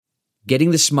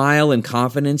Getting the smile and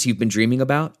confidence you've been dreaming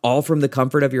about, all from the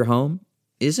comfort of your home,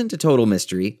 isn't a total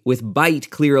mystery with Bite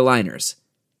clear aligners.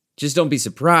 Just don't be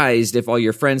surprised if all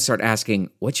your friends start asking,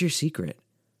 "What's your secret?"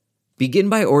 Begin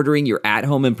by ordering your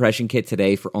at-home impression kit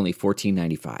today for only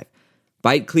 $14.95.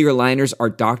 Bite clear aligners are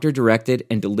doctor-directed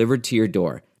and delivered to your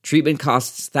door. Treatment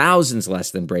costs thousands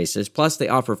less than braces, plus they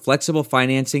offer flexible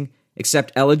financing,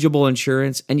 accept eligible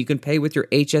insurance, and you can pay with your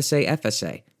HSA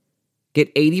FSA. Get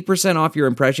 80% off your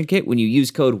impression kit when you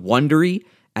use code WONDERY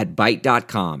at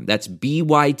Byte.com. That's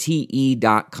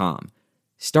BYTE.com.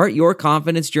 Start your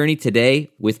confidence journey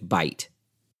today with Byte.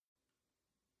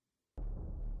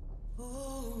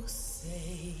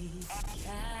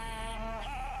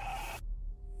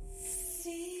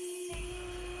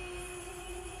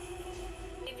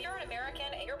 If you're an American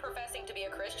and you're professing to be a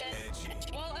Christian,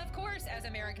 well, of course, as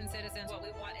American citizens, what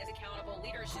we want is accountable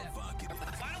leadership. Why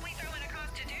don't we throw in a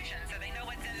constitution so they know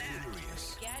what's in that?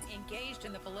 Get engaged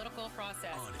in the political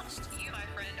process. Honest. You, my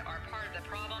friend, are part of the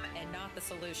problem and not the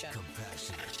solution.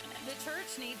 Compassionate. The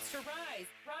church needs to rise.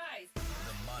 The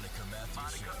Monica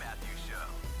Matthews Show.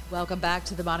 Welcome back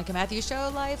to the Monica Matthews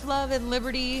Show, Life, Love, and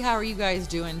Liberty. How are you guys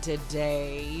doing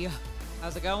today?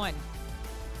 How's it going?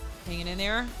 Hanging in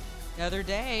there? Another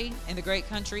day in the great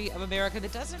country of America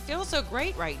that doesn't feel so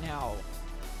great right now.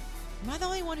 Am I the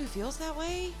only one who feels that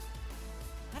way?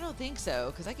 I don't think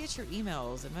so, because I get your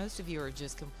emails, and most of you are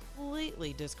just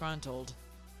completely disgruntled.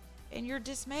 And you're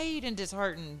dismayed and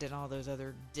disheartened and all those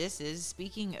other disses.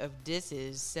 Speaking of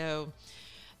disses, so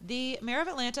the mayor of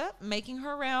Atlanta making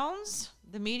her rounds,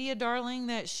 the media darling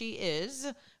that she is,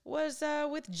 was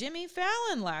with Jimmy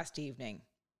Fallon last evening.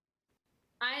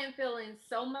 I am feeling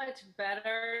so much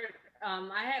better.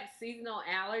 I have seasonal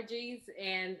allergies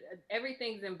and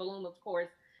everything's in bloom, of course,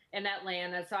 in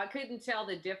Atlanta. So I couldn't tell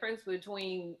the difference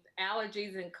between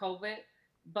allergies and COVID,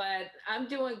 but I'm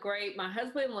doing great. My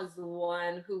husband was the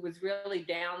one who was really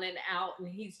down and out, and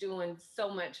he's doing so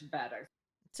much better.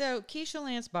 So Keisha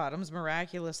Lance Bottoms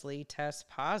miraculously tests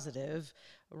positive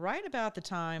right about the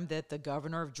time that the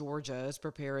governor of Georgia is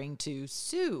preparing to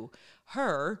sue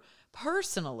her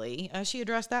personally. She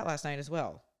addressed that last night as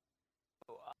well.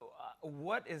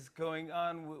 What is going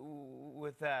on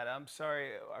with that? I'm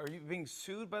sorry. Are you being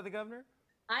sued by the governor?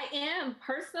 I am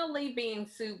personally being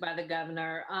sued by the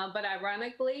governor, but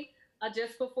ironically,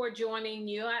 just before joining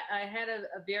you, I had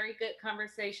a very good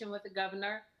conversation with the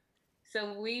governor.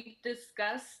 So we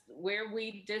discussed where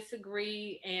we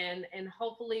disagree, and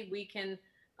hopefully we can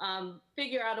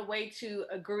figure out a way to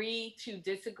agree to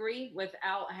disagree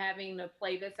without having to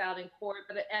play this out in court.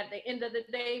 But at the end of the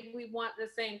day, we want the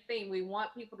same thing. We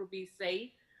want people to be safe.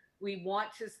 We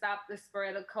want to stop the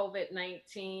spread of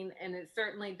COVID-19, and it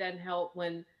certainly doesn't help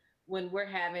when we're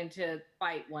having to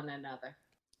fight one another.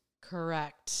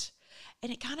 Correct.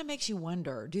 And it kind of makes you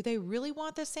wonder, do they really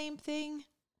want the same thing?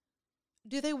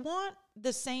 Do they want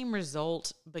the same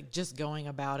result, but just going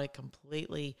about it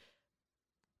completely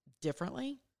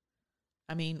differently?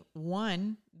 I mean,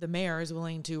 one, the mayor is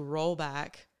willing to roll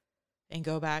back and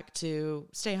go back to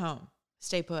stay home,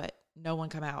 stay put, no one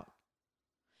come out.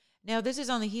 Now, this is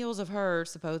on the heels of her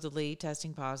supposedly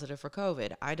testing positive for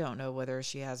COVID. I don't know whether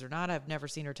she has or not. I've never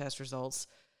seen her test results.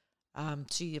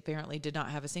 She apparently did not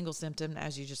have a single symptom,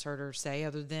 as you just heard her say,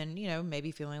 other than,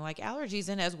 maybe feeling like allergies.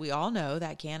 And as we all know,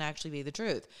 that can actually be the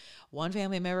truth. One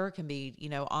family member can be,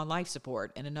 on life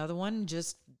support, and another one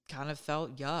just kind of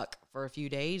felt yuck for a few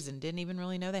days and didn't even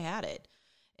really know they had it.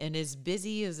 And as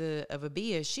busy of a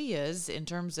bee as she is in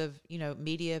terms of,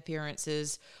 media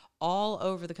appearances all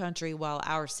over the country while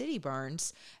our city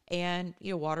burns, and,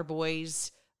 water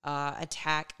boys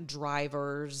attack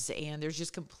drivers, and there's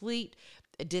just complete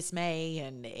dismay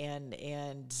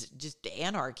and just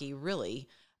anarchy, really,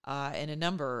 in a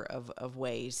number of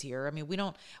ways here. I mean, we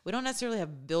don't necessarily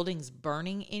have buildings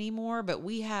burning anymore, but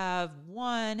we have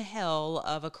one hell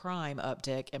of a crime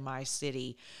uptick in my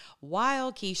city,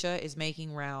 while Keisha is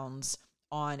making rounds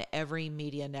on every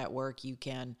media network you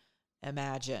can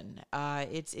imagine.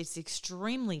 It's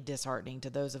extremely disheartening to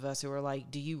those of us who are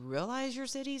like, do you realize your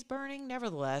city's burning?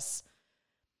 Nevertheless,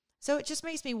 so it just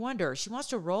makes me wonder. She wants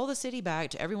to roll the city back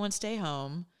to everyone stay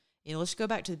home. Let's go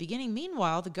back to the beginning.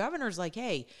 Meanwhile, the governor's like,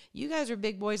 hey, you guys are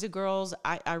big boys and girls.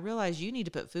 I realize you need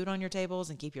to put food on your tables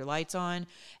and keep your lights on.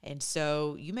 And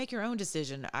so you make your own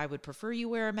decision. I would prefer you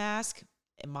wear a mask.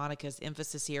 And Monica's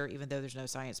emphasis here, even though there's no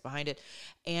science behind it,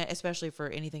 and especially for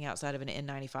anything outside of an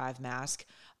N95 mask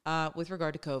with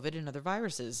regard to COVID and other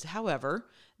viruses. However,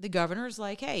 the governor's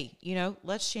like, hey,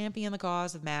 let's champion the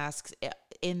cause of masks.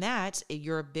 In that,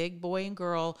 you're a big boy and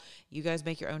girl. You guys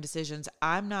make your own decisions.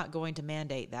 I'm not going to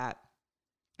mandate that.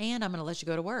 And I'm going to let you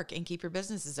go to work and keep your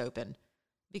businesses open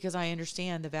because I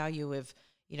understand the value of,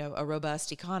 a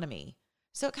robust economy.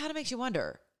 So it kind of makes you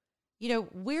wonder,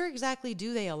 where exactly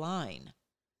do they align?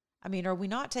 I mean, are we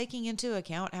not taking into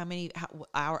account how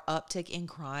our uptick in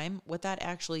crime, what that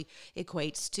actually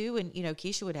equates to? And,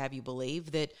 Keisha would have you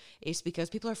believe that it's because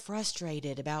people are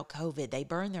frustrated about COVID. They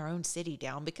burn their own city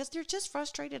down because they're just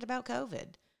frustrated about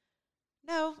COVID.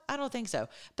 No, I don't think so.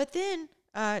 But then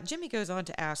Jimmy goes on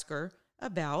to ask her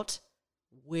about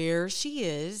where she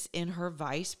is in her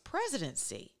vice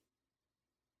presidency.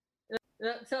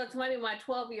 So it's funny, my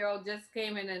 12-year-old just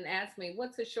came in and asked me,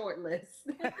 what's a short list?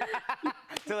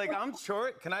 They're like, I'm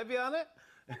short. Can I be on it?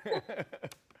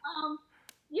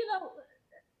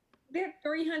 There are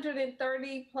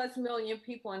 330 plus million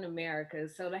people in America.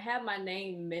 So to have my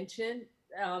name mentioned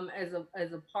as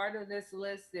a part of this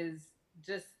list is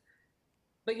just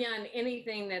beyond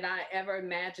anything that I ever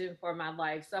imagined for my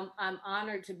life. So I'm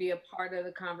honored to be a part of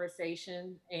the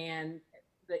conversation. And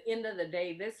the end of the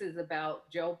day, this is about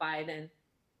Joe Biden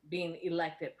being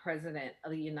elected president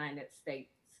of the United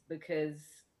States, because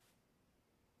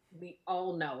we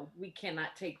all know we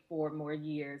cannot take 4 more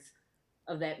years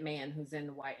of that man who's in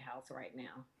the White House right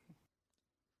now.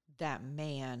 That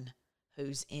man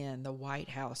who's in the White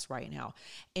House right now.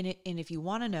 And if you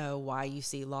want to know why you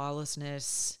see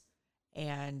lawlessness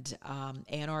and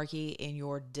anarchy in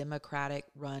your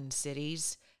Democratic-run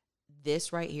cities,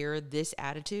 this right here, this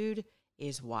attitude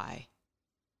is why.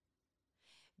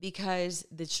 Because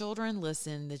the children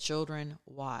listen, the children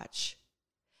watch.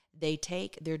 They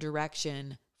take their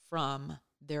direction from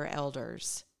their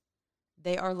elders.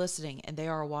 They are listening and they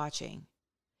are watching.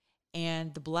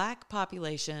 And the Black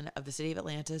population of the city of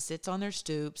Atlanta sits on their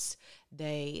stoops.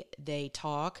 They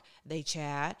talk, they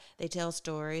chat, they tell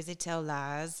stories, they tell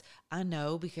lies. I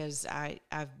know because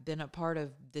I've been a part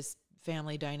of this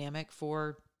family dynamic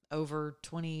for over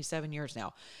 27 years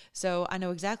now. So I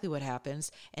know exactly what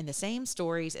happens. And the same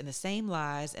stories and the same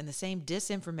lies and the same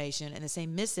disinformation and the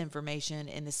same misinformation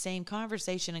and the same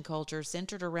conversation and culture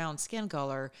centered around skin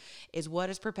color is what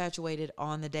is perpetuated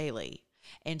on the daily.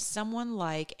 And someone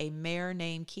like a mayor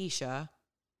named Keisha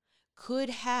could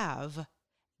have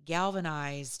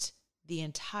galvanized the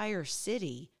entire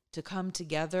city to come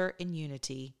together in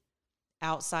unity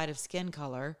outside of skin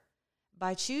color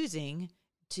by choosing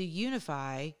to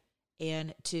unify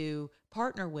and to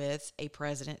partner with a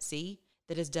presidency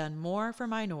that has done more for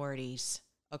minorities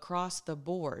across the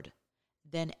board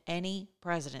than any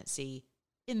presidency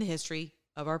in the history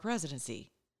of our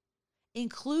presidency,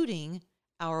 including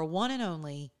our one and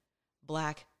only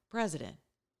Black president.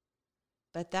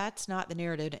 But that's not the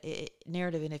narrative.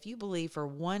 And if you believe for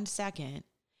 1 second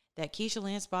that Keisha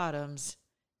Lance Bottoms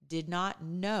did not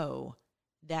know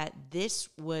that this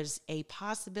was a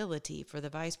possibility for the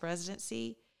vice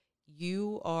presidency,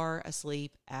 you are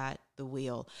asleep at the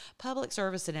wheel. Public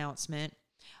service announcement.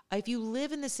 If you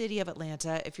live in the city of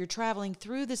Atlanta, if you're traveling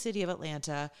through the city of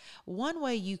Atlanta, one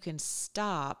way you can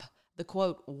stop the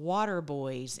quote water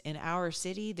boys in our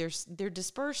city, they're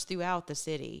dispersed throughout the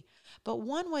city. But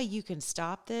one way you can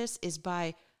stop this is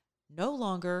by no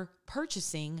longer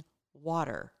purchasing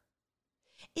water.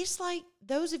 It's like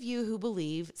those of you who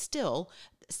believe still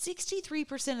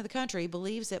 63% of the country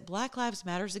believes that Black Lives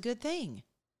Matter is a good thing.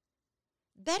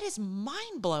 That is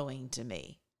mind-blowing to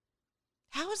me.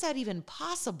 How is that even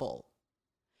possible?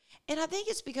 And I think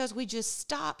it's because we just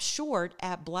stop short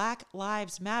at Black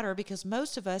Lives Matter because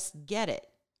most of us get it,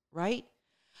 right?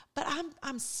 But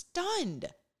I'm stunned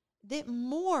that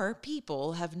more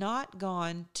people have not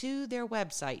gone to their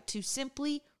website to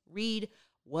simply read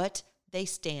what they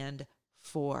stand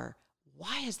for.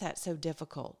 Why is that so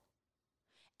difficult?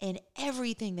 And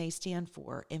everything they stand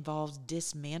for involves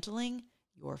dismantling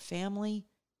your family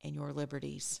and your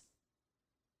liberties.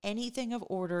 Anything of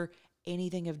order,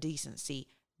 anything of decency,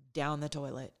 down the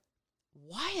toilet.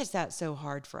 Why is that so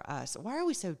hard for us? Why are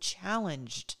we so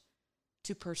challenged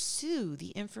to pursue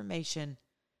the information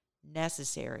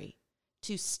necessary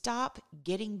to stop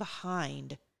getting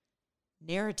behind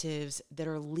narratives that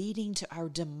are leading to our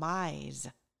demise?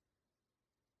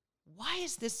 Why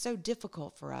is this so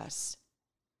difficult for us?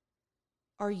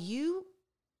 Are you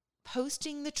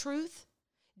posting the truth?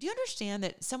 Do you understand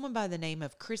that someone by the name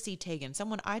of Chrissy Teigen,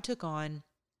 someone I took on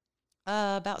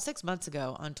about 6 months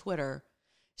ago on Twitter,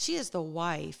 she is the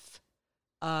wife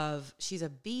of, she's a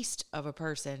beast of a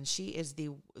person. She is the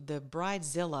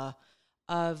bridezilla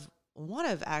of one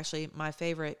of actually my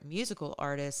favorite musical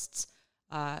artists,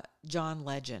 John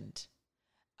Legend.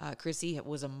 Chrissy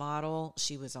was a model.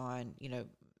 She was on,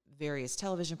 various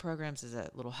television programs as a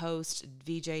little host,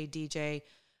 VJ, DJ,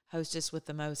 hostess with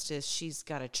the mostest. She's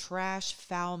got a trash,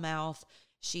 foul mouth.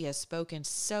 She has spoken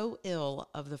so ill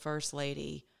of the First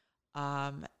Lady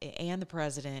and the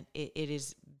president. It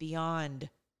is beyond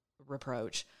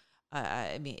reproach.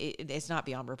 I mean, it's not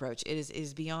beyond reproach. It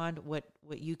is beyond what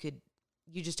you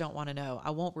just don't want to know.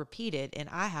 I won't repeat it, and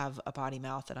I have a potty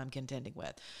mouth that I'm contending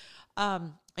with.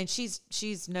 And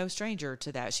she's no stranger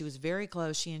to that. She was very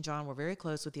close. She and John were very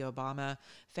close with the Obama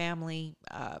family,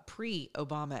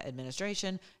 pre-Obama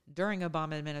administration, during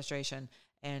Obama administration,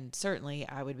 and certainly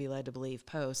I would be led to believe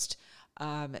post.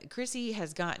 Chrissy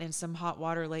has gotten in some hot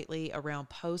water lately around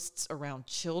posts around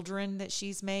children that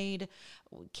she's made.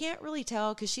 Can't really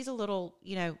tell because she's a little,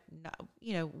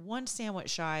 one sandwich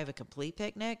shy of a complete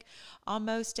picnic on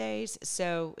most days.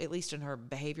 So at least in her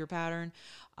behavior pattern.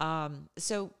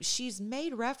 So she's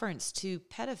made reference to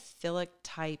pedophilic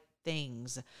type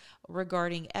things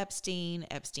regarding Epstein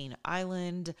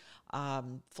Island,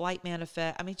 flight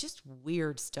manifest. I mean, just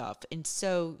weird stuff. And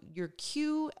so your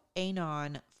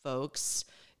QAnon folks,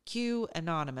 Q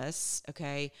Anonymous,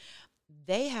 okay,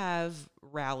 they have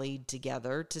rallied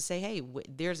together to say, hey,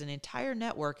 there's an entire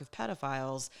network of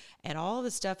pedophiles and all the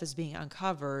stuff is being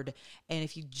uncovered. And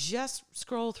if you just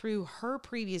scroll through her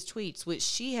previous tweets, which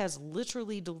she has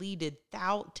literally deleted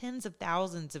tens of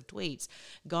thousands of tweets,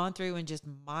 gone through and just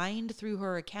mined through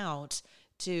her account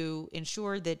to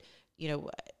ensure that,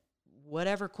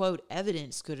 whatever, quote,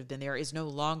 evidence could have been there is no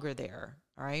longer there.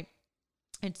 All right.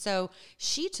 And so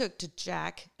she took to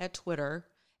Jack at Twitter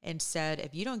and said,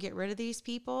 if you don't get rid of these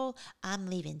people, I'm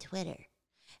leaving Twitter.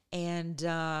 And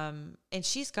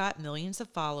she's got millions of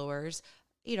followers.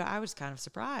 I was kind of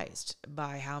surprised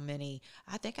by how many.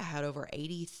 I think I had over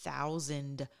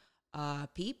 80,000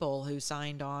 people who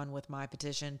signed on with my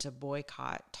petition to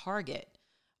boycott Target,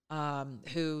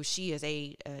 who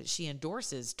she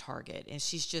endorses Target, and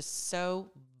she's just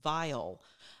so vile.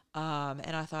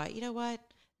 And I thought, you know what?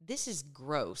 This is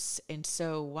gross. And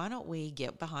so why don't we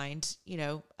get behind,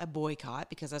 a boycott,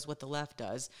 because that's what the left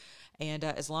does. And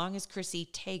as long as Chrissy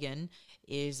Teigen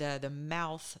is the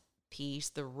mouthpiece,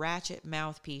 the ratchet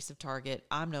mouthpiece of Target,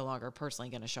 I'm no longer personally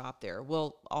going to shop there.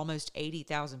 Well, almost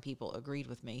 80,000 people agreed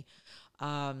with me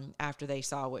after they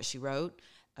saw what she wrote,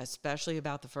 especially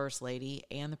about the First Lady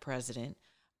and the president.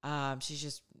 She's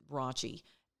just raunchy.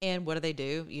 And what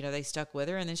do? They stuck with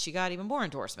her, and then she got even more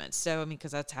endorsements. So,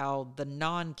 because that's how the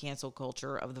non-cancel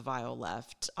culture of the vile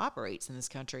left operates in this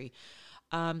country.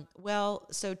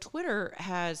 So Twitter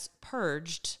has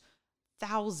purged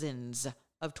thousands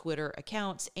of Twitter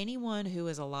accounts. Anyone who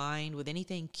is aligned with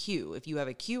anything Q, if you have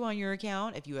a Q on your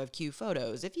account, if you have Q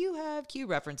photos, if you have Q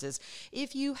references,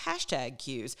 if you hashtag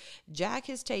Qs, Jack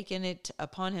has taken it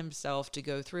upon himself to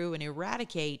go through and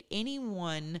eradicate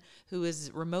anyone who is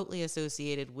remotely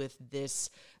associated with this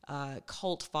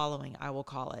cult following, I will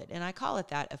call it. And I call it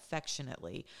that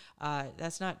affectionately.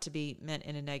 That's not to be meant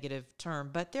in a negative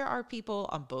term, but there are people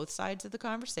on both sides of the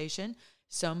conversation,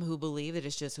 some who believe that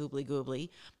it's just hoobly goobly,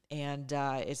 and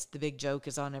it's the big joke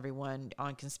is on everyone,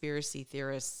 on conspiracy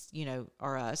theorists,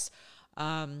 are us.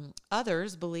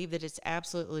 Others believe that it's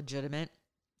absolutely legitimate.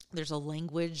 There's a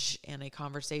language and a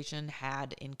conversation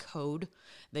had in code.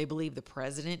 They believe the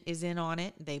president is in on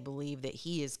it. They believe that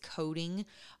he is coding,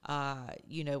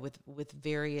 with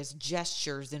various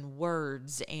gestures and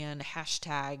words and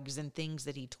hashtags and things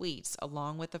that he tweets,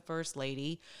 along with the First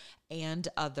Lady and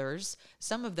others.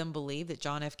 Some of them believe that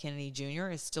John F. Kennedy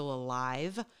Jr. is still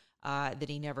alive, that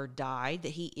he never died, that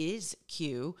he is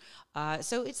Q.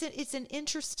 So it's an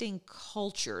interesting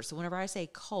culture. So whenever I say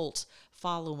cult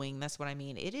following, that's what I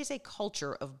mean. It is a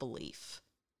culture of belief.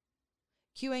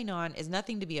 QAnon is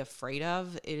nothing to be afraid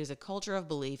of. It is a culture of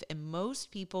belief. And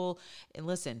most people, and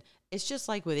listen, it's just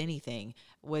like with anything,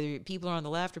 whether people are on the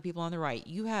left or people on the right,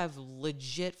 you have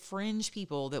legit fringe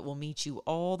people that will meet you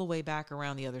all the way back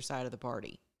around the other side of the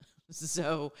party.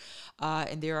 So,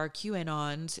 and there are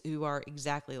QAnons who are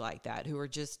exactly like that, who are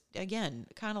just, again,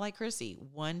 kind of like Chrissy,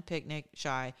 one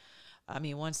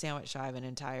sandwich shy of an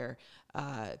entire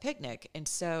picnic. And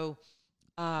so,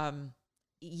 so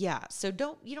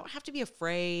you don't have to be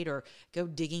afraid or go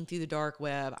digging through the dark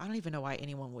web. I don't even know why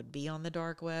anyone would be on the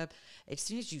dark web. As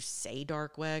soon as you say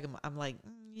dark web, I'm like,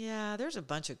 yeah, there's a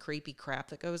bunch of creepy crap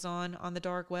that goes on the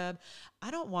dark web.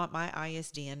 I don't want my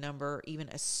ISDN number even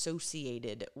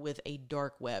associated with a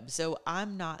dark web. So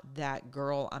I'm not that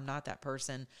girl. I'm not that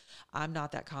person. I'm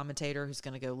not that commentator who's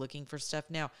going to go looking for stuff.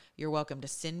 Now, you're welcome to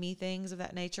send me things of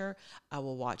that nature. I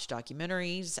will watch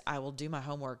documentaries. I will do my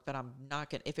homework, but I'm not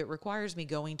going to, if it requires me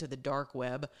going to the dark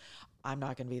web, I'm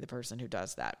not going to be the person who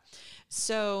does that.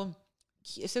 So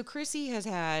Chrissy has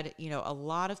had, a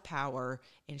lot of power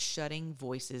in shutting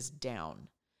voices down.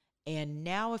 And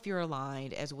now if you're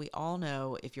aligned, as we all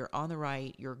know, if you're on the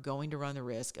right, you're going to run the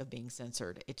risk of being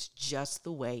censored. It's just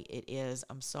the way it is.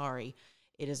 I'm sorry.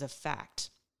 It is a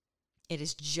fact. It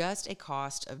is just a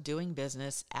cost of doing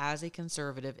business as a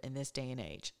conservative in this day and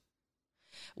age,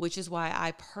 which is why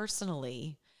I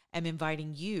personally am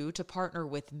inviting you to partner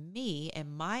with me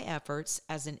and my efforts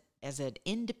as an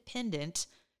independent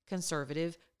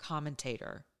conservative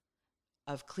commentator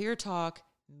of Clear Talk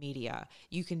Media.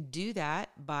 You can do that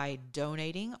by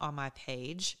donating on my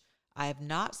page. I have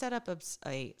not set up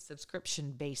a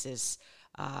subscription basis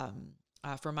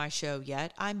for my show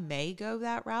yet. I may go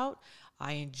that route.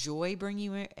 I enjoy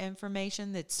bringing you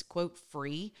information that's, quote,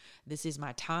 free. This is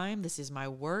my time. This is my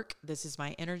work. This is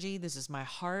my energy. This is my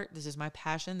heart. This is my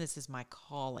passion. This is my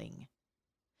calling.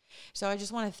 So I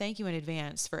just want to thank you in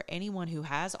advance for anyone who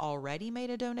has already made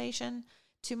a donation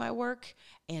to my work,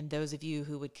 and those of you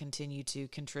who would continue to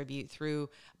contribute through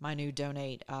my new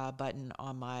donate button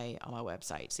on my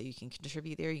website. So you can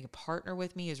contribute there. You can partner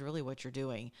with me is really what you're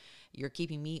doing. You're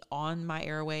keeping me on my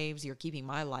airwaves. You're keeping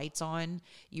my lights on.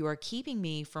 You are keeping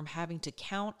me from having to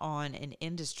count on an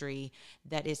industry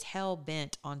that is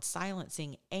hell-bent on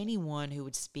silencing anyone who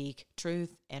would speak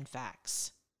truth and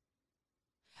facts.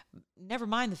 Never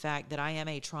mind the fact that I am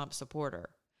a Trump supporter.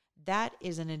 That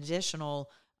is an additional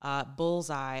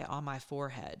bullseye on my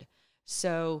forehead.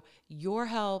 So your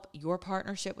help, your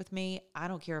partnership with me, I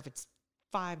don't care if it's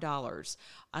 $5.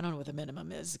 I don't know what the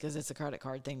minimum is because it's a credit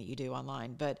card thing that you do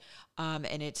online, but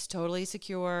and it's totally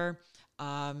secure.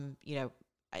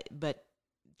 But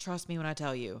trust me when I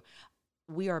tell you,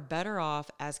 we are better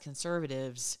off as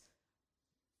conservatives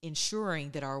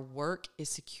ensuring that our work is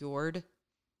secured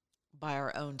by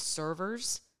our own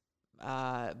servers,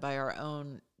 by our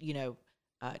own,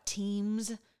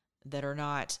 teams that are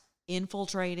not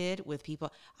infiltrated with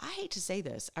people. I hate to say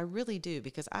this, I really do,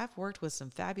 because I've worked with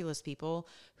some fabulous people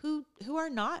who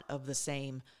are not of the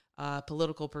same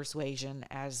political persuasion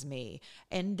as me.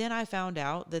 And then I found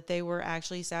out that they were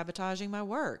actually sabotaging my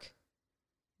work,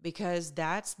 because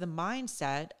that's the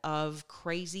mindset of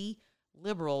crazy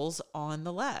liberals on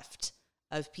the left,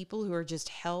 of people who are just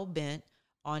hell-bent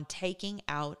on taking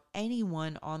out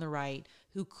anyone on the right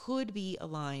who could be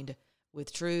aligned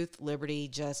with truth, liberty,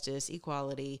 justice,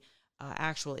 equality,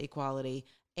 actual equality,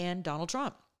 and Donald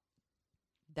Trump.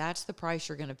 That's the price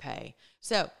you're going to pay.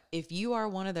 So if you are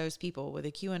one of those people with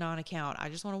a QAnon account, I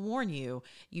just want to warn you,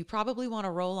 you probably want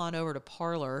to roll on over to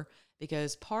Parler,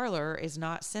 because Parler is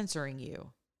not censoring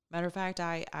you. Matter of fact,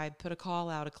 I put a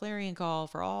clarion call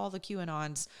for all the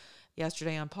QAnons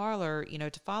yesterday on Parler,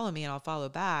 to follow me, and I'll follow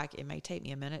back. It may take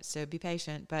me a minute, so be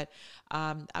patient, but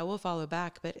I will follow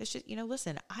back. But it's just,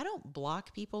 listen, I don't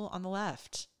block people on the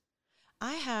left.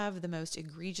 I have the most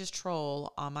egregious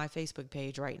troll on my Facebook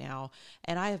page right now,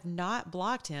 and I have not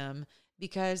blocked him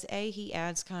because he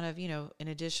adds kind of, an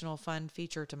additional fun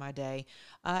feature to my day.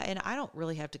 And I don't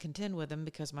really have to contend with him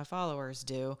because my followers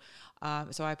do.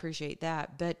 So I appreciate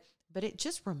that. But it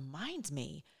just reminds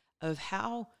me of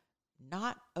how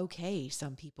not okay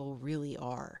some people really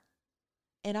are.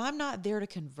 And I'm not there to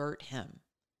convert him.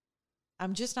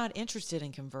 I'm just not interested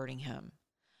in converting him.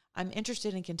 I'm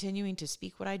interested in continuing to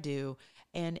speak what I do.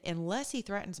 And unless he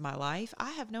threatens my life, I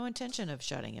have no intention of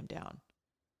shutting him down,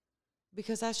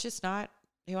 because that's just not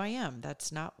who I am.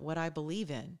 That's not what I believe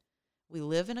in. We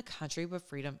live in a country with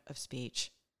freedom of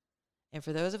speech. And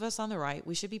for those of us on the right,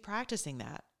 we should be practicing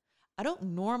that. I don't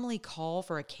normally call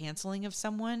for a canceling of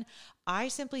someone. I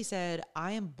simply said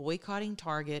I am boycotting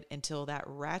Target until that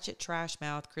ratchet trash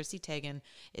mouth Chrissy Teigen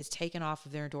is taken off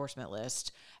of their endorsement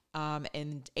list,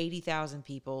 and 80,000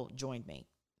 people joined me.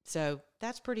 So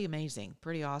that's pretty amazing,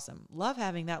 pretty awesome. Love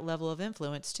having that level of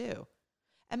influence too.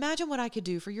 Imagine what I could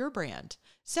do for your brand.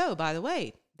 So, by the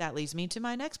way, that leads me to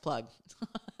my next plug.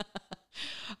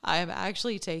 I am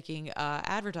actually taking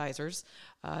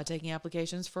taking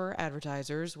applications for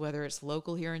advertisers, whether it's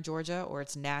local here in Georgia or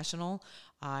it's national.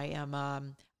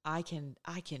 I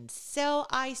can sell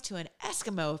ice to an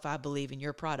Eskimo if I believe in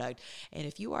your product. And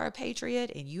if you are a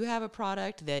patriot and you have a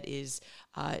product that is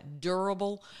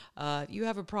durable, you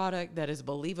have a product that is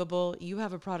believable, you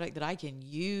have a product that I can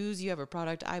use, you have a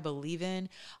product I believe in,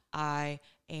 I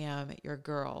am your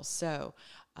girl. So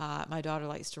my daughter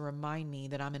likes to remind me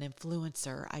that I'm an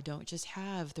influencer. I don't just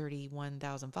have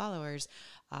 31,000 followers.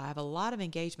 I have a lot of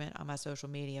engagement on my social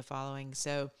media following.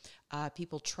 So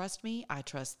people trust me. I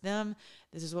trust them.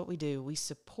 This is what we do. We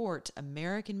support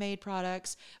American-made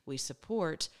products. We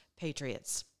support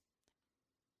patriots.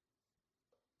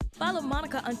 Follow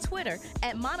Monica on Twitter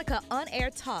at Monica On Air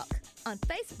Talk. On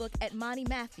Facebook at Monty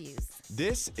Matthews.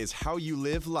 This is How You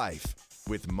Live Life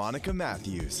with Monica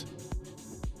Matthews.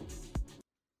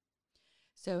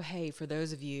 So, hey, for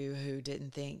those of you who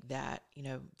didn't think that,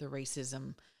 the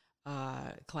racism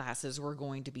classes were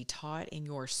going to be taught in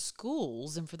your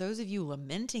schools, and for those of you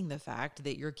lamenting the fact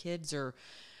that your kids are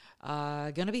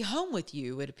going to be home with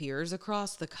you, it appears,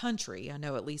 across the country. I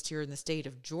know at least here in the state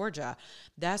of Georgia,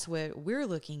 that's what we're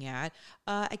looking at.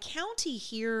 A county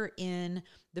here in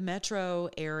the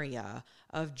metro area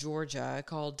of Georgia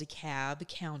called DeKalb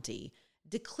County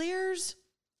declares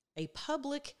a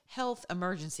public health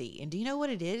emergency. And do you know what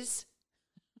it is?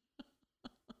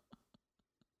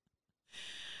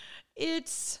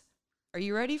 Are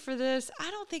you ready for this?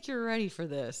 I don't think you're ready for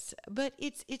this, but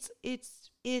it's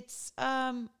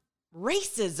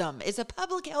racism. It's a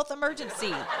public health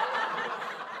emergency.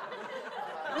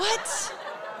 What?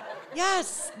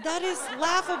 Yes, that is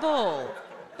laughable.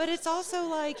 But it's also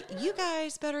like, you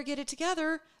guys better get it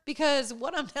together because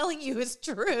what I'm telling you is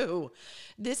true.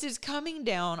 This is coming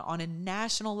down on a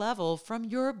national level from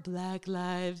your Black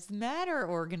Lives Matter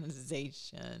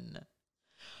organization.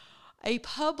 A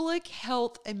public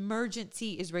health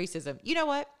emergency is racism. You know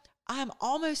what? I'm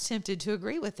almost tempted to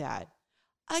agree with that.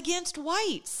 Against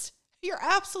whites. You're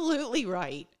absolutely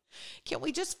right. Can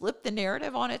we just flip the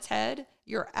narrative on its head?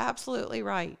 You're absolutely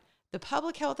right. The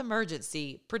public health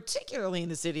emergency, particularly in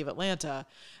the city of Atlanta,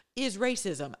 is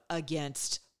racism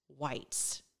against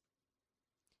whites.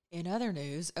 In other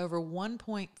news, over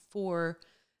 1.4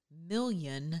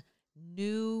 million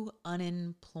new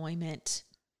unemployment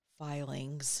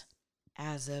filings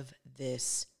as of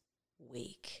this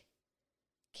week.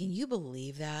 Can you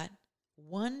believe that?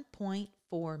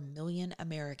 1.4 million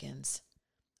Americans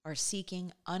are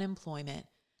seeking unemployment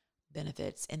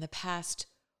benefits in the past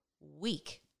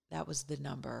week. That was the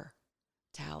number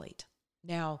tallied.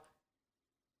 Now,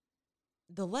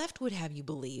 the left would have you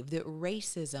believe that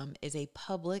racism is a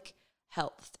public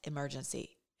health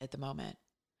emergency at the moment.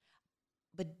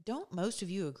 But don't most of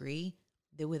you agree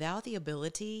that without the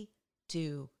ability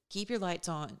to keep your lights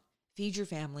on, feed your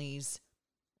families,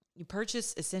 you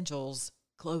purchase essentials,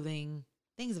 clothing,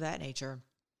 things of that nature,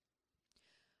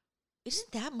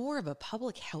 isn't that more of a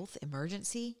public health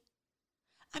emergency?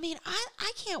 I mean,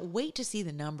 I can't wait to see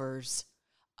the numbers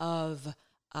of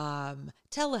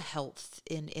telehealth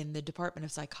in the Department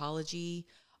of Psychology.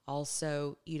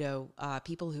 Also,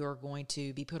 people who are going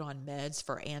to be put on meds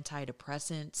for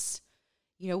antidepressants.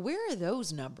 Where are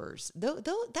those numbers?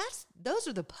 Those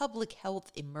are the public health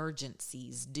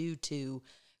emergencies due to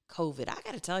COVID. I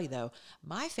got to tell you, though,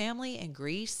 my family in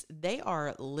Greece, they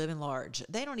are living large.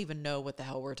 They don't even know what the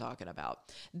hell we're talking about.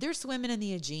 They're swimming in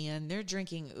the Aegean. They're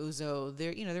drinking ouzo.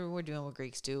 We're doing what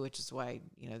Greeks do, which is why,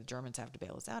 the Germans have to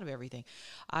bail us out of everything.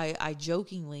 I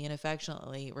jokingly and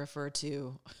affectionately refer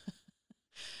to,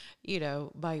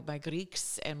 my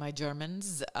Greeks and my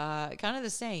Germans, kind of the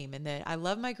same, in that I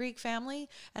love my Greek family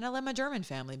and I love my German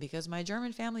family because my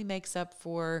German family makes up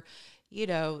for,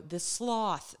 the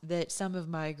sloth that some of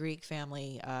my Greek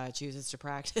family chooses to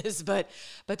practice, but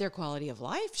their quality of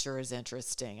life sure is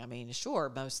interesting. I mean, sure,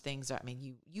 most things are,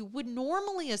 you would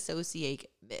normally associate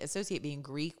being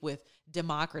Greek with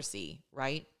democracy,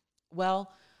 right?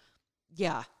 Well,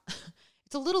 yeah.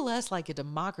 It's a little less like a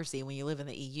democracy when you live in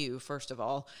the EU, first of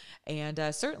all. And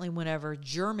certainly whenever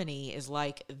Germany is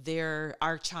like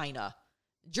our China.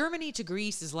 Germany to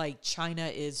Greece is like China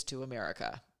is to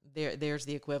America. There's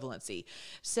the equivalency.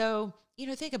 So,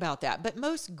 think about that. But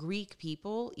most Greek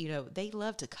people, they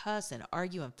love to cuss and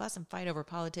argue and fuss and fight over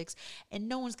politics, and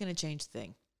no one's going to change the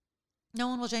thing. No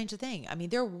one will change a thing.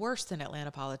 They're worse than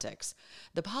Atlanta politics.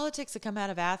 The politics that come out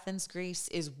of Athens, Greece,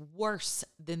 is worse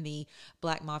than the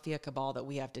black mafia cabal that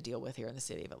we have to deal with here in the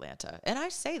city of Atlanta. And I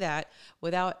say that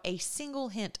without a single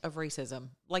hint of racism,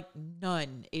 like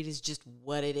none. It is just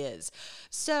what it is.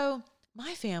 So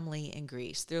my family in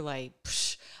Greece, they're like,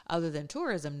 other than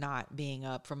tourism not being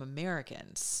up from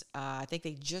Americans. I think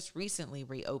they just recently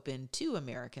reopened to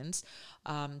Americans,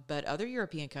 but other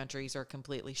European countries are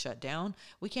completely shut down.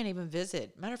 We can't even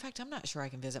visit. Matter of fact, I'm not sure I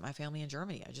can visit my family in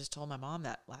Germany. I just told my mom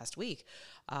that last week.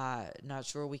 Not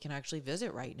sure we can actually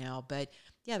visit right now, but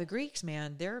yeah, the Greeks,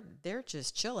 man, they're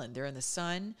just chilling. They're in the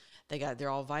sun. They're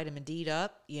all vitamin D'd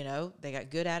up, they got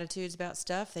good attitudes about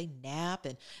stuff. They nap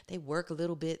and they work a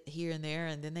little bit here and there,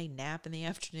 and then they nap in the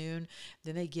afternoon.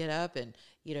 Then they get up and,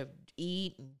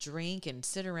 eat and drink and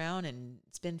sit around and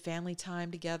spend family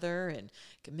time together and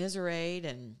commiserate.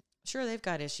 And sure, they've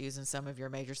got issues in some of your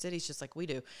major cities, just like we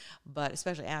do, but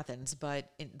especially Athens.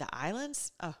 But in the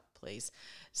islands, oh, please.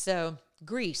 So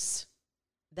Greece,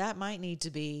 that might need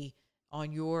to be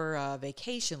on your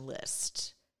vacation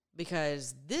list,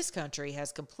 because this country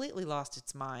has completely lost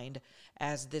its mind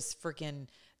as this freaking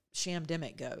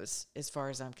shamdemic goes, as far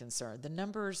as I'm concerned. The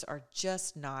numbers are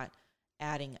just not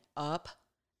adding up.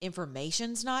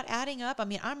 Information's not adding up. I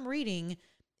mean, I'm reading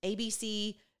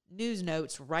ABC News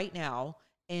notes right now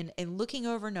and looking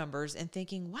over numbers and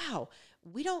thinking, wow,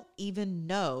 we don't even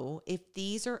know if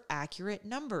these are accurate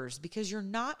numbers because you're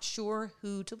not sure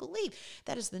who to believe.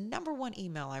 That is the number one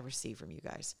email I receive from you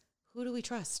guys. Who do we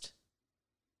trust?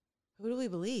 Who do we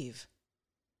believe?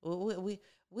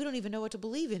 We don't even know what to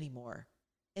believe anymore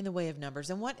in the way of numbers.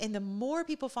 And the more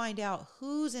people find out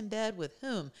who's in bed with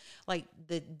whom, like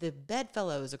the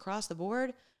bedfellows across the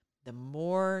board, the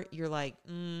more you're like,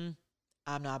 I'm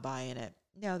not buying it.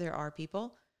 Now, there are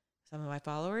people, some of my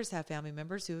followers have family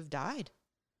members who have died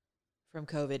from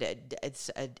COVID.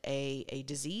 It's a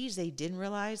disease they didn't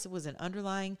realize it was an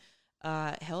underlying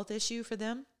health issue for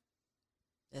them,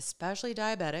 especially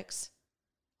diabetics,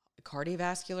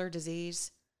 cardiovascular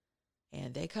disease.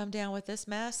 And they come down with this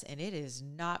mess, and it is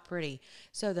not pretty.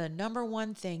 So the number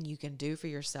one thing you can do for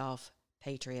yourself,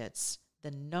 Patriots,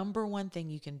 the number one thing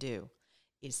you can do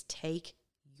is take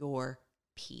your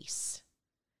peace,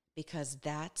 because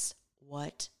that's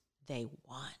what they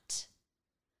want.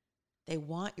 They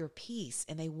want your peace,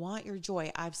 and they want your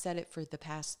joy. I've said it for the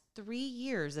past 3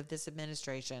 years of this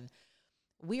administration.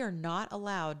 We are not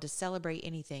allowed to celebrate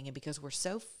anything, and because we're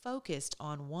so focused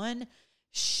on one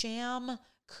sham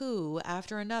coup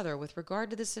after another with regard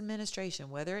to this administration,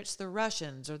 whether it's the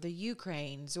Russians or the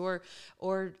Ukraines or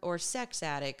sex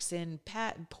addicts and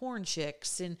porn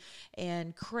chicks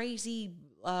and crazy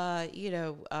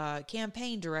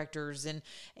campaign directors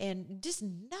and just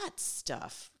nuts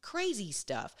stuff, crazy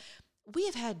stuff. We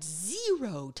have had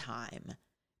zero time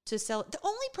to the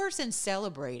only person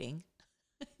celebrating,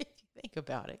 if you think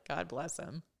about it, God bless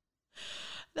him,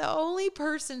 the only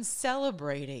person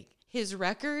celebrating his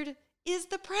record is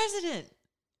the president.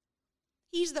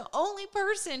 He's the only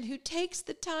person who takes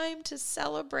the time to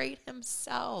celebrate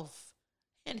himself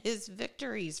and his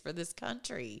victories for this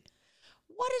country.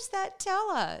 What does that tell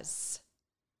us?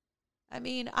 I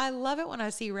mean, I love it when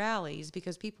I see rallies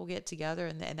because people get together,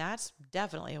 and that's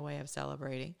definitely a way of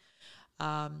celebrating.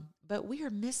 But we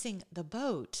are missing the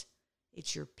boat.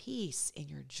 It's your peace and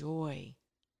your joy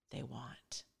they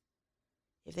want.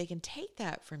 If they can take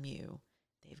that from you,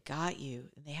 they've got you,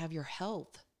 and they have your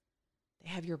health. They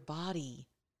have your body.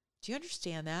 Do you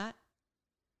understand that?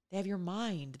 They have your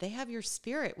mind. They have your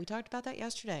spirit. We talked about that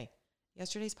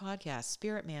yesterday's podcast.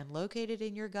 Spirit man, located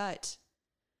in your gut.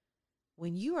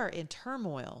 When you are in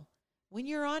turmoil, when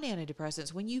you're on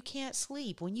antidepressants, when you can't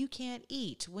sleep, when you can't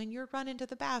eat, when you're running to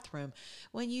the bathroom,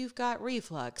 when you've got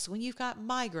reflux, when you've got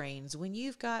migraines, when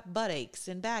you've got butt aches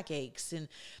and back aches and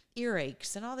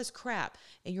earaches and all this crap,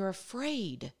 and you're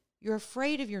afraid. You're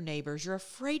afraid of your neighbors. You're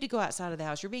afraid to go outside of the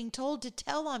house. You're being told to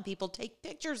tell on people, take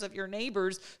pictures of your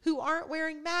neighbors who aren't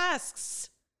wearing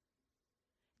masks.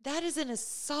 That is an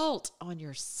assault on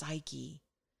your psyche,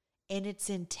 and it's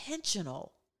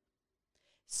intentional.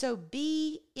 So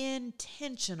be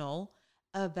intentional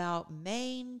about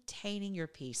maintaining your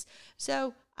peace.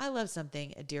 So I love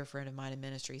something a dear friend of mine in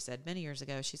ministry said many years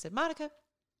ago. She said, Monica,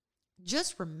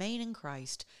 just remain in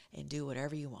Christ and do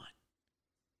whatever you want.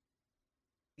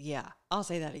 Yeah, I'll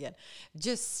say that again.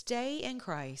 Just stay in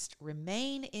Christ,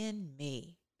 remain in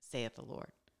me, saith the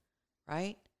Lord,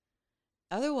 right?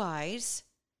 Otherwise,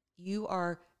 you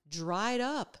are dried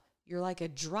up. You're like a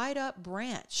dried up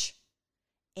branch,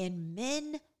 and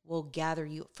men will gather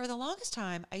you. For the longest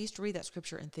time, I used to read that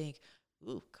scripture and think,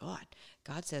 oh,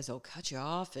 God says he'll cut you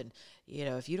off. And,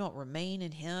 if you don't remain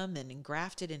in him and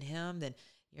engrafted in him, then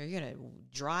you're going to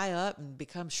dry up and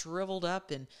become shriveled up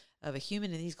and of a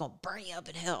human, and he's going to burn you up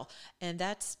in hell. And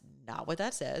that's not what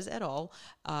that says at all.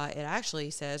 It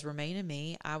actually says, remain in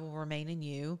me, I will remain in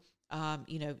you.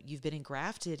 You've been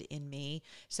engrafted in me.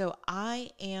 So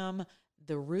I am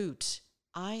the root.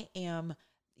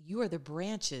 You are the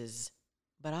branches,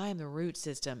 but I am the root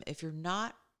system. If you're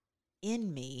not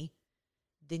in me,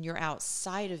 then you're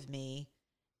outside of me.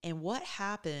 And what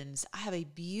happens, I have a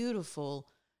beautiful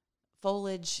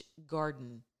foliage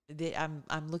garden that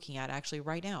I'm looking at actually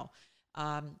right now.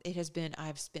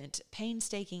 I've spent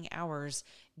painstaking hours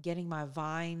getting my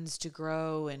vines to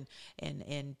grow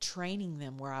and training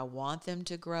them where I want them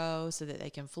to grow so that they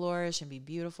can flourish and be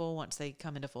beautiful once they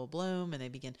come into full bloom and they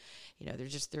begin, they're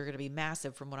going to be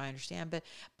massive from what I understand, but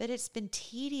it's been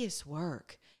tedious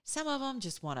work. Some of them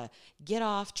just want to get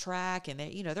off track and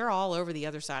they're all over the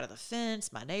other side of the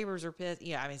fence. My neighbors are pissed.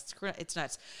 It's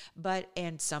nuts.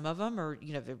 And some of them are,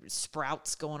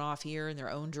 sprouts going off here in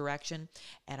their own direction.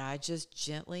 And I just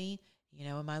gently,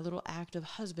 in my little act of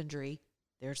husbandry,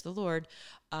 there's the Lord.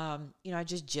 I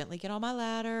just gently get on my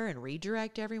ladder and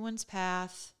redirect everyone's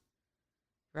path,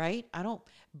 right?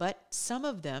 But some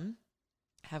of them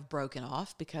have broken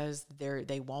off because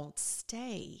they won't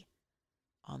stay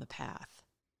on the path.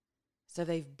 So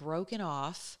they've broken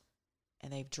off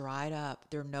and they've dried up.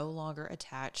 They're no longer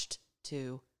attached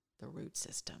to the root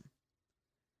system.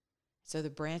 So the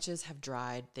branches have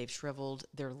dried, they've shriveled,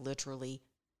 they're literally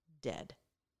dead.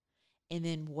 And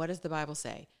then what does the Bible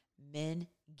say? Men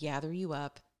gather you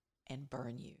up and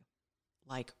burn you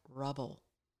like rubble,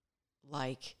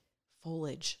 like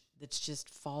foliage that's just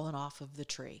fallen off of the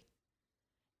tree.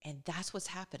 And that's what's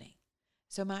happening.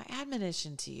 So my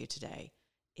admonition to you today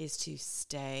is to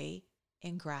stay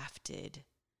engrafted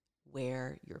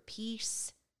where your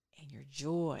peace and your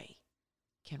joy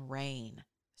can reign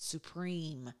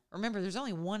supreme. Remember, there's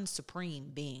only one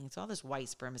supreme being. So all this white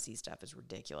supremacy stuff is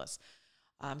ridiculous.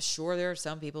 I'm sure there are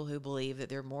some people who believe that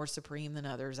they're more supreme than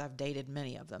others. I've dated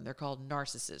many of them. They're called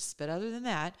narcissists. But other than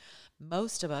that,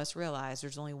 most of us realize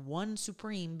there's only one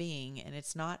supreme being, and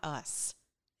it's not us.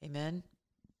 Amen?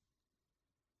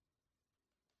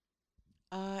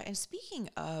 And speaking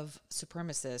of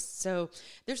supremacists, so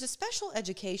there's a special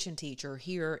education teacher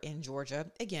here in Georgia,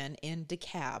 again, in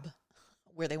DeKalb,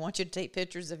 where they want you to take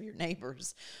pictures of your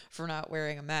neighbors for not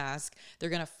wearing a mask. They're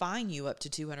going to fine you up to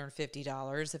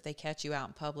 $250 if they catch you out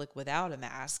in public without a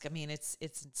mask. I mean, it's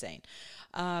insane.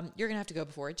 You're going to have to go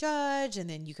before a judge, and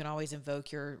then you can always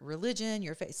invoke your religion,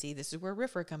 your faith. See, this is where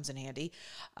RFRA comes in handy.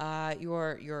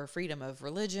 Your freedom of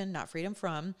religion, not freedom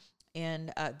from.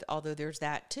 And although there's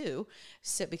that too,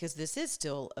 so, because this is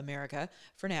still America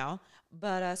for now.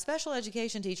 But a special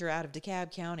education teacher out of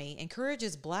DeKalb County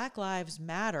encourages Black Lives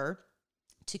Matter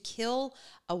to kill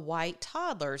a white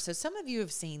toddler. So some of you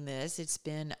have seen this. It's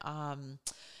been,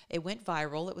 it went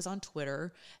viral. It was on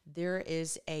Twitter. There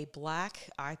is a black,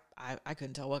 I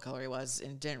couldn't tell what color he was,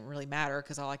 and it didn't really matter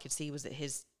because all I could see was that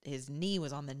his knee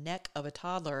was on the neck of a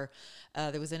toddler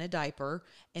that was in a diaper.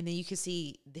 And then you could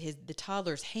see the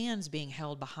toddler's hands being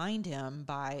held behind him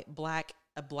by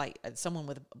someone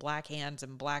with black hands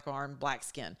and black arm, black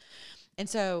skin. And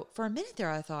so for a minute there,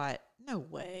 I thought, no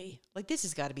way. Like, this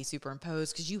has got to be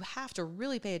superimposed, because you have to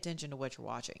really pay attention to what you're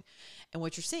watching and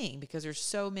what you're seeing, because there's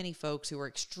so many folks who are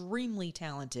extremely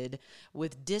talented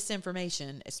with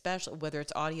disinformation, especially whether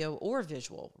it's audio or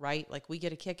visual, right? Like, we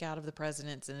get a kick out of the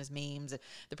president's and his memes,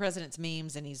 the president's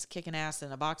memes, and he's kicking ass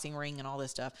in a boxing ring and all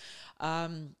this stuff.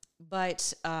 And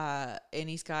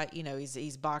he's got,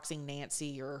 he's boxing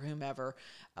Nancy or whomever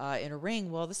in a ring.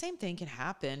 Well, the same thing can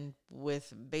happen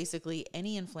with basically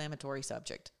any inflammatory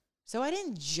subject. So I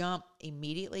didn't jump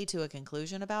immediately to a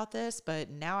conclusion about this, but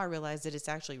now I realize that it's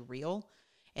actually real.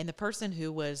 And the person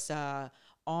who was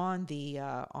on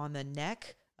the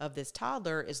neck of this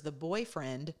toddler is the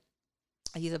boyfriend.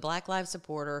 He's a Black Lives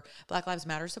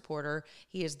Matter supporter.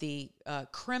 He is the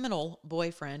criminal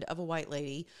boyfriend of a white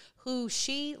lady who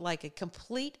she, like a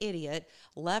complete idiot,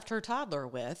 left her toddler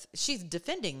with. She's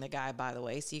defending the guy, by the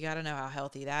way, so you got to know how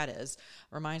healthy that is.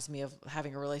 Reminds me of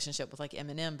having a relationship with like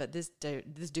Eminem, but this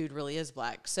dude really is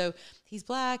black. So he's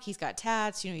black. He's got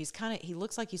tats. He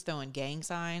looks like he's throwing gang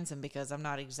signs. And because I'm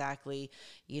not exactly,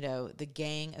 the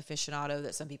gang aficionado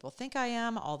that some people think I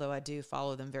am, although I do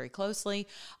follow them very closely,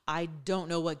 I don't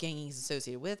know what gang he's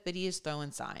associated with, but he is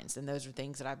throwing signs, and those are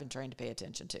things that I've been trained to pay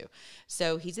attention to.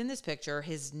 So he's in this picture.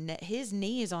 His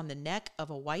knee is on the neck of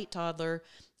a white toddler.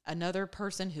 Another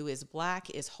person who is black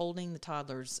is holding the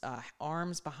toddler's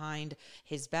arms behind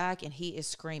his back, and he is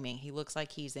screaming. He looks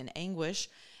like he's in anguish.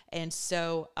 And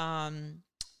so,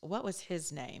 what was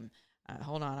his name?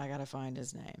 Hold on, I gotta find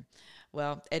his name.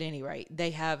 Well, at any rate,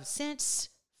 they have since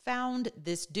found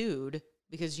this dude,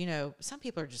 because some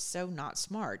people are just so not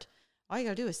smart. All you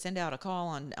got to do is send out a call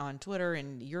on Twitter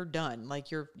and you're done.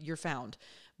 Like, you're found.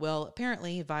 Well,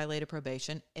 apparently he violated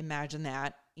probation. Imagine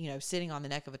that. Sitting on the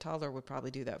neck of a toddler would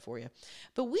probably do that for you.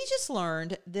 But we just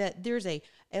learned that there's a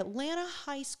Atlanta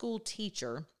high school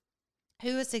teacher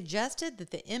who has suggested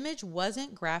that the image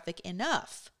wasn't graphic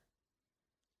enough.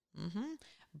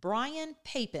 Brian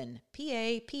Papin,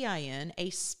 Papin, a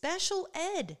special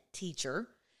ed teacher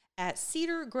at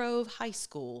Cedar Grove High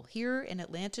School here in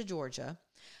Atlanta, Georgia,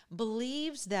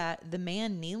 believes that the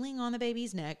man kneeling on the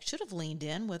baby's neck should have leaned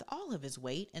in with all of his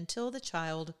weight until the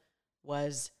child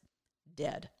was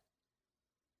dead.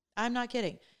 I'm not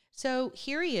kidding. So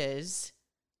here he is.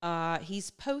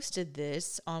 He's posted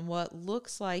this on what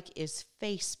looks like is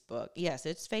Facebook. Yes,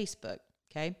 it's Facebook.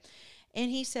 Okay. And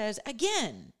he says,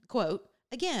 again, quote,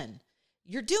 again,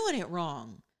 you're doing it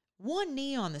wrong. One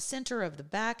knee on the center of the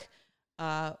back,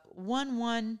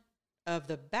 one of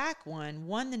the back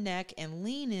one the neck, and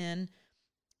lean in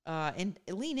and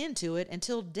lean into it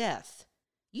until death.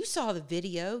 You saw the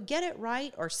video. Get it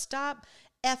right or stop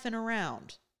effing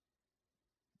around.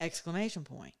 Exclamation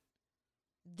point.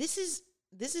 This is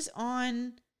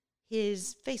on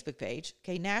his Facebook page.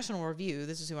 Okay, National Review,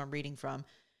 this is who I'm reading from,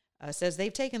 says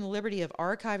they've taken the liberty of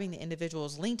archiving the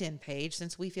individual's LinkedIn page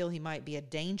since we feel he might be a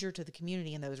danger to the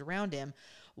community and those around him.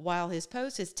 While his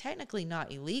post is technically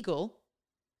not illegal,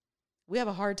 we have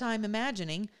a hard time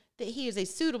imagining that he is a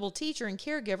suitable teacher and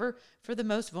caregiver for the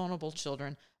most vulnerable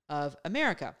children of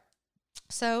America.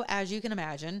 So, as you can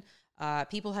imagine,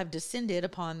 people have descended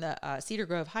upon the Cedar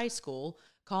Grove High School,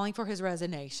 calling for his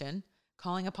resignation,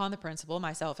 calling upon the principal,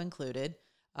 myself included,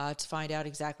 to find out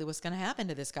exactly what's going to happen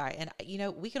to this guy. And,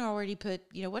 we can already put,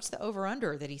 what's the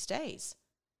over-under that he stays?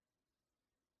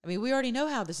 I mean, we already know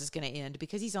how this is going to end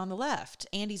because he's on the left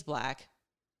and he's black.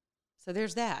 So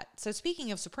there's that. So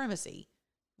speaking of supremacy,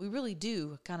 we really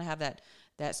do kind of have that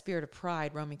spirit of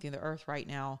pride roaming through the earth right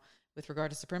now with regard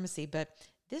to supremacy. But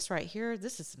this right here,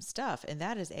 this is some stuff, and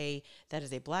that is a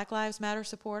Black Lives Matter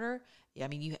supporter. I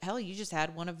mean, you just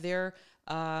had one of their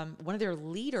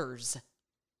leaders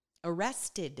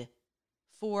arrested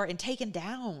for and taken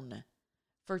down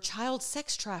for child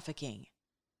sex trafficking.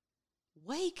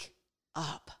 Wake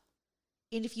up.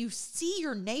 And if you see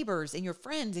your neighbors and your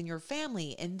friends and your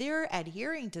family and they're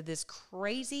adhering to this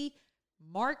crazy,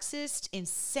 Marxist,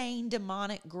 insane,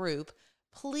 demonic group,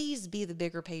 please be the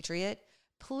bigger patriot.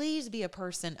 Please be a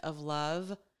person of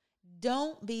love.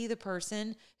 Don't be the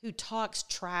person who talks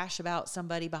trash about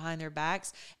somebody behind their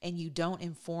backs and you don't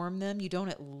inform them. You don't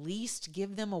at least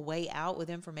give them a way out with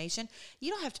information.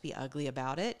 You don't have to be ugly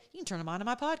about it. You can turn them on to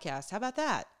my podcast. How about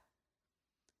that?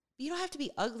 You don't have to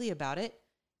be ugly about it.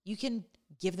 You can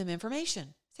give them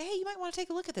information. Say, hey, you might want to take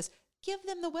a look at this. Give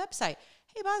them the website.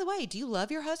 Hey, by the way, do you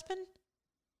love your husband?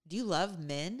 Do you love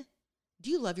men? Do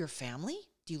you love your family?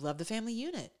 Do you love the family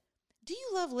unit? Do you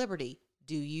love liberty?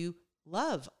 Do you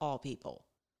love all people?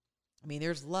 I mean,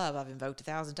 there's love I've invoked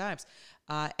 1,000 times.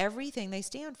 Everything they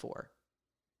stand for.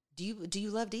 Do you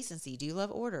love decency? Do you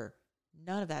love order?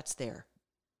 None of that's there.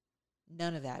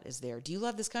 None of that is there. Do you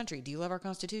love this country? Do you love our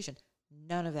Constitution?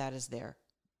 None of that is there.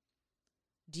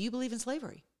 Do you believe in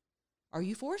slavery? Are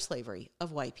you for slavery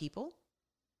of white people?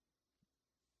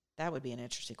 That would be an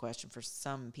interesting question for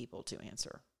some people to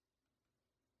answer.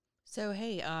 So,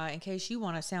 hey, in case you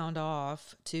want to sound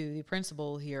off to the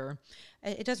principal here,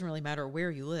 it doesn't really matter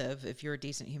where you live if you're a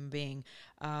decent human being.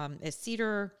 At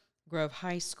Cedar Grove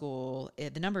High School,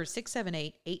 the number is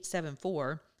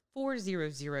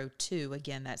 678-874-4002.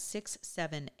 Again, that's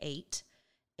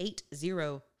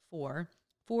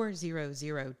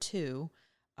 678-804-4002.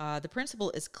 The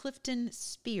principal is Clifton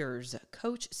Spears,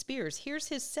 Coach Spears. Here's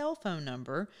his cell phone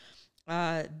number.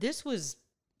 I'm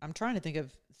trying to think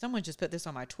of, someone just put this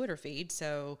on my Twitter feed.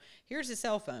 So here's his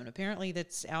cell phone. Apparently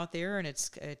that's out there and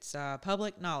it's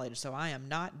public knowledge. So I am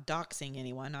not doxing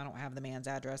anyone. I don't have the man's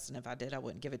address. And if I did, I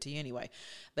wouldn't give it to you anyway.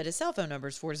 But his cell phone number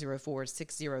is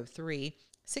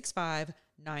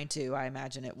 404-603-6592. I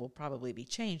imagine it will probably be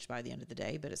changed by the end of the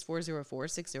day, but it's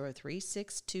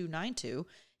 404-603-6292.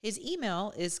 His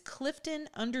email is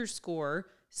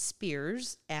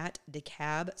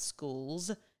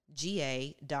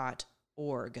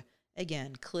clifton_spears@DeKalbSchoolsGA.org.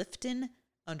 Again,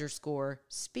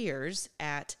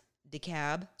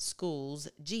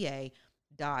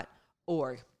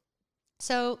 clifton_spears@DeKalbSchoolsGA.org.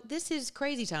 So this is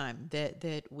crazy time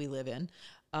that we live in.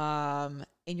 And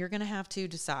you're going to have to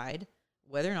decide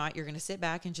whether or not you're going to sit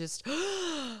back and just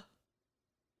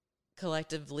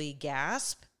collectively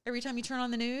gasp every time you turn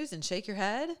on the news and shake your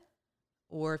head,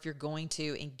 or if you're going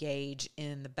to engage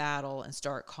in the battle and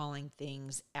start calling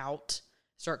things out,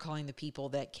 start calling the people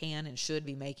that can and should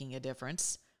be making a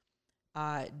difference.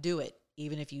 Do it.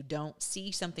 Even if you don't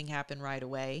see something happen right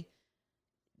away,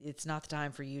 it's not the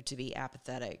time for you to be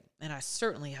apathetic. And I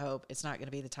certainly hope it's not going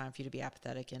to be the time for you to be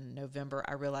apathetic in November.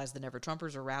 I realize the Never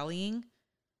Trumpers are rallying.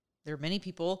 There are many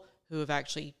people who have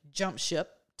actually jumped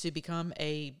ship to become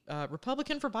a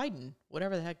Republican for Biden,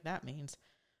 whatever the heck that means.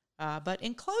 But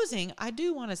in closing, I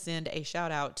do want to send a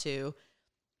shout out to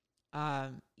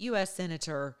U.S.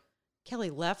 Senator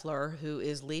Kelly Loeffler, who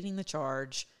is leading the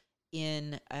charge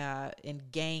in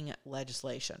gang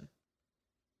legislation.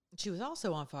 She was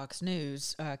also on Fox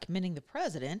News commending the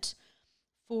president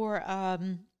for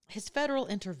his federal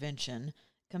intervention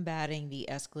combating the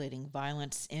escalating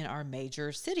violence in our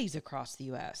major cities across the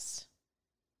U.S.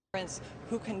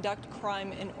 who conduct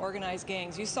crime in organized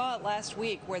gangs. You saw it last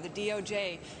week where the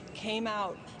DOJ came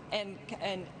out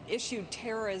and issued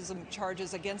terrorism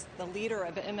charges against the leader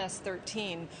of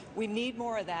MS-13. We need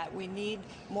more of that. We need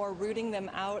more rooting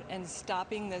them out and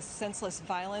stopping this senseless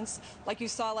violence. Like you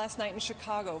saw last night in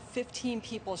Chicago, 15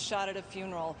 people shot at a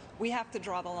funeral. We have to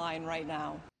draw the line right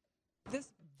now.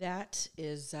 That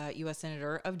is U.S.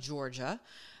 Senator of Georgia,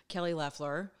 Kelly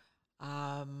Loeffler.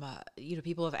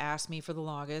 People have asked me for the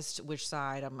longest which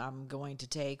side I'm going to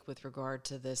take with regard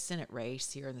to the Senate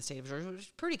race here in the state of Georgia, which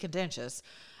is pretty contentious.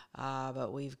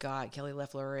 But we've got Kelly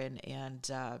Loeffler and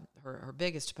her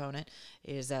biggest opponent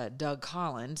is Doug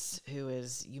Collins, who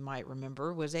is, you might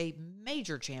remember, was a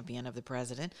major champion of the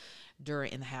president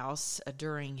in the House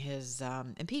during his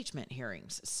impeachment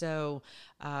hearings. So,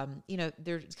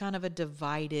 there's kind of a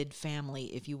divided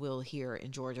family, if you will, here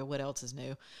in Georgia. What else is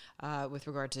new with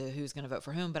regard to who's going to vote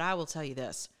for whom? But I will tell you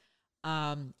this.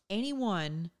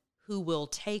 Anyone who will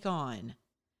take on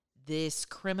this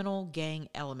criminal gang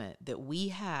element that we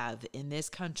have in this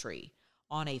country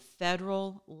on a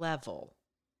federal level,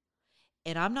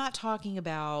 and I'm not talking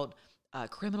about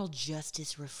criminal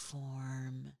justice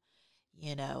reform,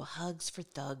 hugs for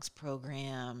thugs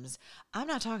programs. I'm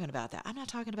not talking about that. I'm not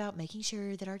talking about making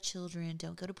sure that our children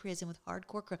don't go to prison with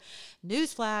hardcore crime.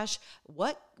 Newsflash,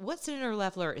 what Senator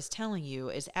Loeffler is telling you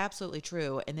is absolutely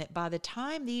true, and that by the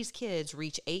time these kids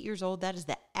reach 8 years old, that is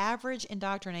the average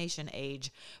indoctrination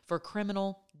age for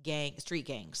criminal street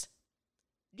gangs.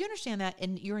 Do you understand that?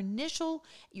 And your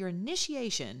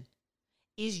initiation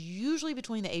is usually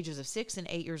between the ages of 6 and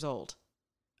 8 years old.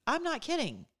 I'm not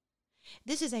kidding.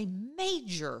 This is a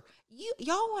major,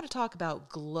 y'all want to talk about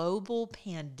global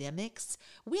pandemics?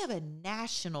 We have a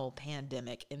national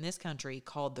pandemic in this country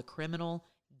called the criminal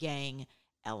gang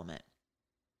element.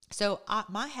 So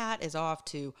my hat is off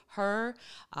to her.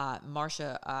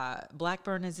 Marsha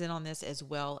Blackburn is in on this, as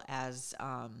well as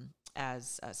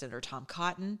Senator Tom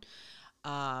Cotton.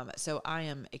 So I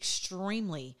am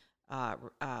extremely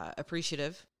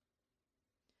appreciative.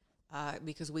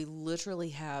 Because we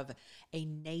literally have a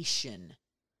nation.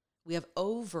 We have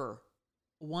over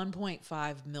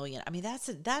 1.5 million. I mean,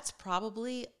 that's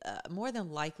probably more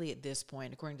than likely at this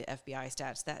point, according to FBI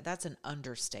stats, that's an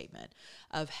understatement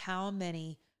of how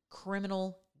many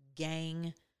criminal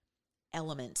gang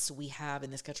elements we have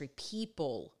in this country.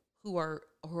 People who are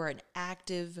an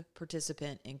active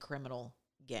participant in criminal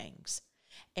gangs.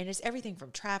 And it's everything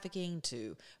from trafficking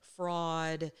to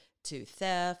fraud to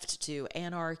theft, to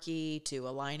anarchy, to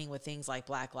aligning with things like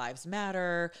Black Lives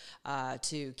Matter,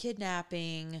 to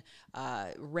kidnapping,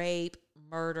 rape,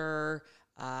 murder,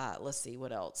 let's see,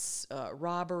 what else?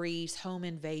 Robberies, home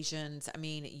invasions. I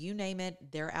mean, you name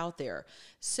it, they're out there.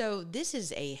 So this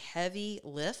is a heavy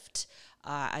lift.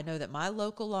 I know that my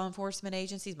local law enforcement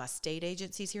agencies, my state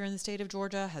agencies here in the state of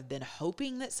Georgia, have been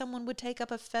hoping that someone would take up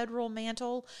a federal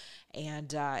mantle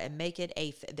and make it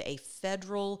a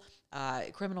federal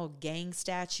criminal gang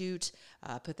statute,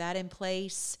 put that in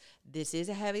place. This is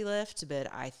a heavy lift,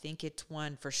 but I think it's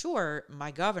one for sure. My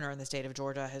governor in the state of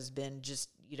Georgia has been just,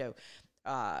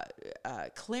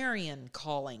 clarion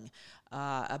calling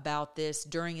about this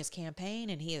during his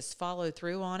campaign, and he has followed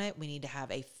through on it. We need to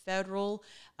have a federal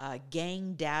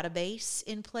gang database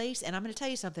in place. And I'm going to tell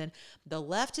you something. The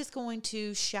left is going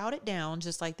to shout it down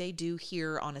just like they do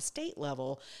here on a state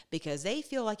level, because they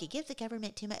feel like it gives the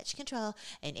government too much control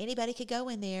and anybody could go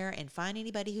in there and find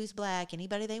anybody who's black,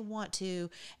 anybody they want to,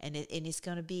 and it's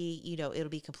going to be, it'll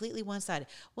be completely one-sided.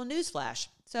 Well, newsflash.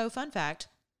 So fun fact,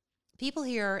 people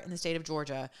here in the state of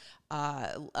Georgia,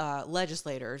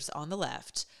 legislators on the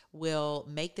left, will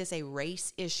make this a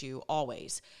race issue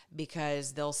always,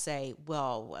 because they'll say,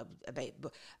 well,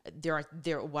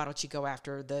 why don't you go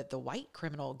after the white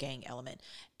criminal gang element?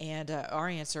 And our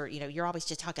answer, you're always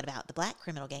just talking about the black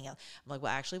criminal gang element. I'm like,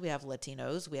 well, actually, we have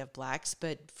Latinos, we have blacks,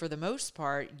 but for the most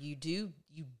part, you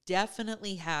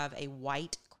definitely have a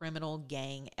white criminal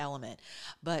gang element.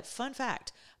 But fun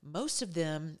fact, most of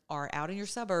them are out in your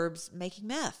suburbs making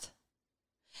meth.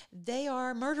 They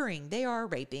are murdering, they are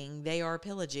raping, they are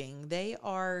pillaging, they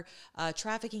are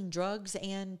trafficking drugs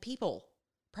and people,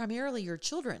 primarily your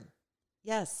children.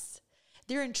 Yes,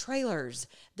 they're in trailers.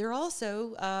 They're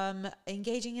also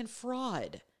engaging in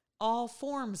fraud, all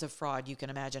forms of fraud you can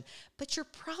imagine, but you're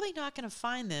probably not going to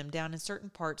find them down in certain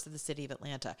parts of the city of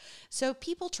Atlanta. So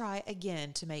people try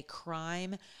again to make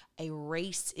crime a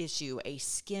race issue, a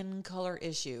skin color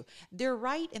issue. They're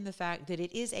right in the fact that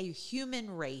it is a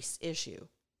human race issue.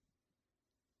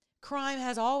 Crime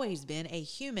has always been a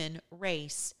human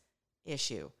race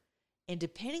issue. And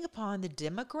depending upon the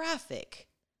demographic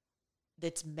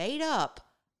that's made up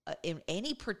in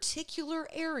any particular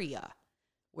area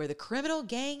where the criminal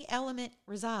gang element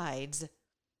resides,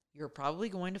 you're probably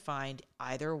going to find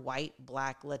either white,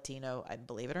 black, Latino. I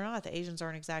believe it or not, the Asians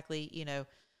aren't exactly,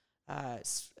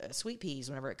 sweet peas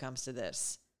whenever it comes to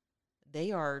this.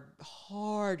 They are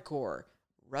hardcore.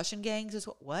 Russian gangs is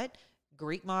what?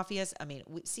 Greek mafias. I mean,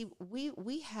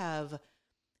 we have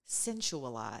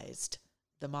sensualized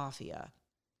the mafia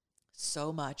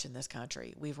so much in this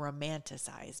country. We've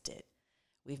romanticized it.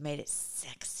 We've made it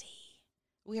sexy.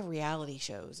 We have reality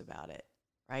shows about it,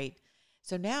 right?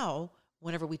 So now,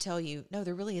 whenever we tell you, no,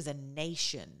 there really is a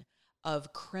nation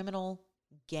of criminal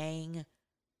gang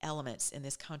elements in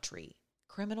this country,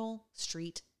 criminal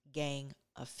street gang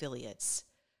affiliates,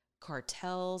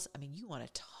 cartels. I mean, you want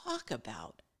to talk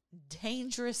about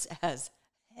dangerous as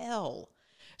hell.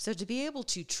 So to be able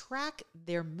to track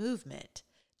their movement,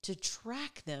 to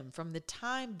track them from the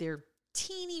time they're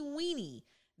teeny weeny,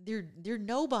 they're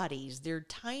nobodies, they're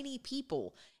tiny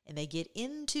people, and they get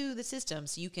into the system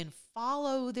so you can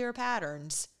follow their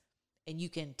patterns and you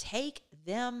can take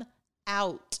them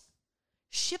out,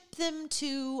 ship them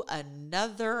to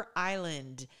another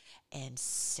island, and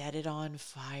set it on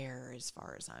fire, as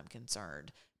far as I'm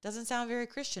concerned. Doesn't sound very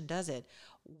Christian, does it?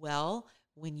 Well,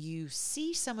 when you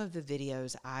see some of the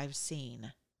videos I've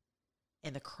seen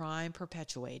and the crime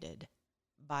perpetuated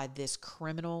by this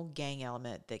criminal gang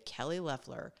element that Kelly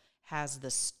Loeffler has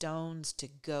the stones to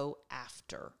go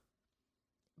after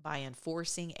by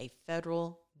enforcing a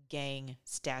federal gang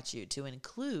statute to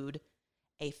include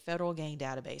a federal gang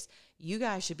database. You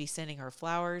guys should be sending her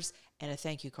flowers and a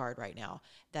thank you card right now.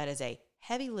 That is a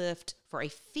heavy lift for a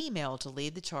female to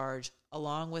lead the charge,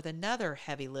 along with another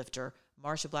heavy lifter,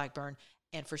 Marsha Blackburn,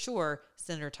 and for sure,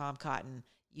 Senator Tom Cotton.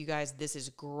 You guys, this is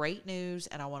great news,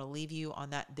 and I want to leave you on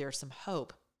that. There's some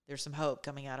hope. There's some hope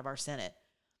coming out of our Senate.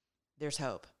 There's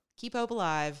hope. Keep hope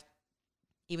alive,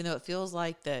 even though it feels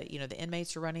like the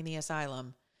inmates are running the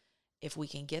asylum. If we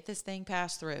can get this thing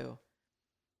passed through,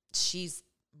 she's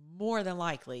more than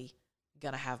likely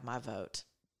going to have my vote.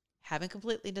 Haven't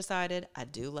completely decided. I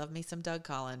do love me some Doug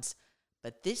Collins,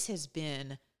 but this has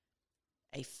been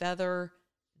a feather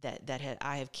that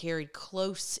I have carried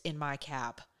close in my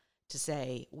cap to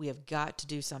say we have got to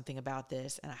do something about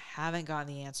this, and I haven't gotten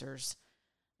the answers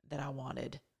that I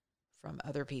wanted from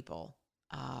other people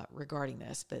regarding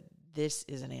this, but this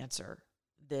is an answer.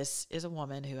 This is a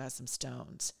woman who has some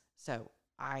stones. So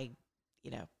I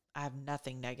have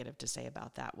nothing negative to say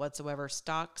about that whatsoever.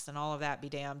 Stocks and all of that be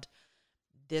damned.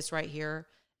 This right here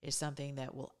is something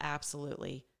that will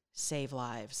absolutely save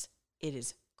lives. It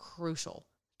is crucial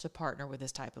to partner with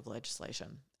this type of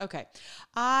legislation. Okay.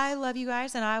 I love you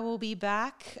guys, and I will be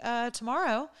back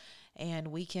tomorrow, and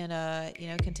we can,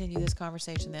 continue this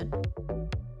conversation then.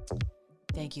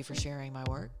 Thank you for sharing my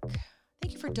work.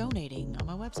 Thank you for donating on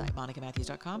my website,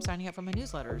 monicamatthews.com, signing up for my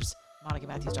newsletters,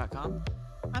 monicamatthews.com.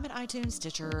 I'm at iTunes,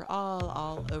 Stitcher,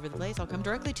 all over the place. I'll come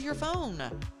directly to your phone.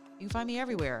 You can find me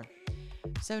everywhere.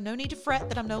 So no need to fret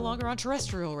that I'm no longer on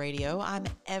terrestrial radio. I'm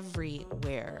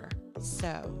everywhere.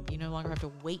 So you no longer have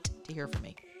to wait to hear from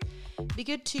me. Be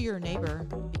good to your neighbor,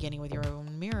 beginning with your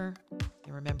own mirror.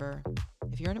 And remember,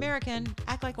 if you're an American,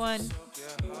 act like one.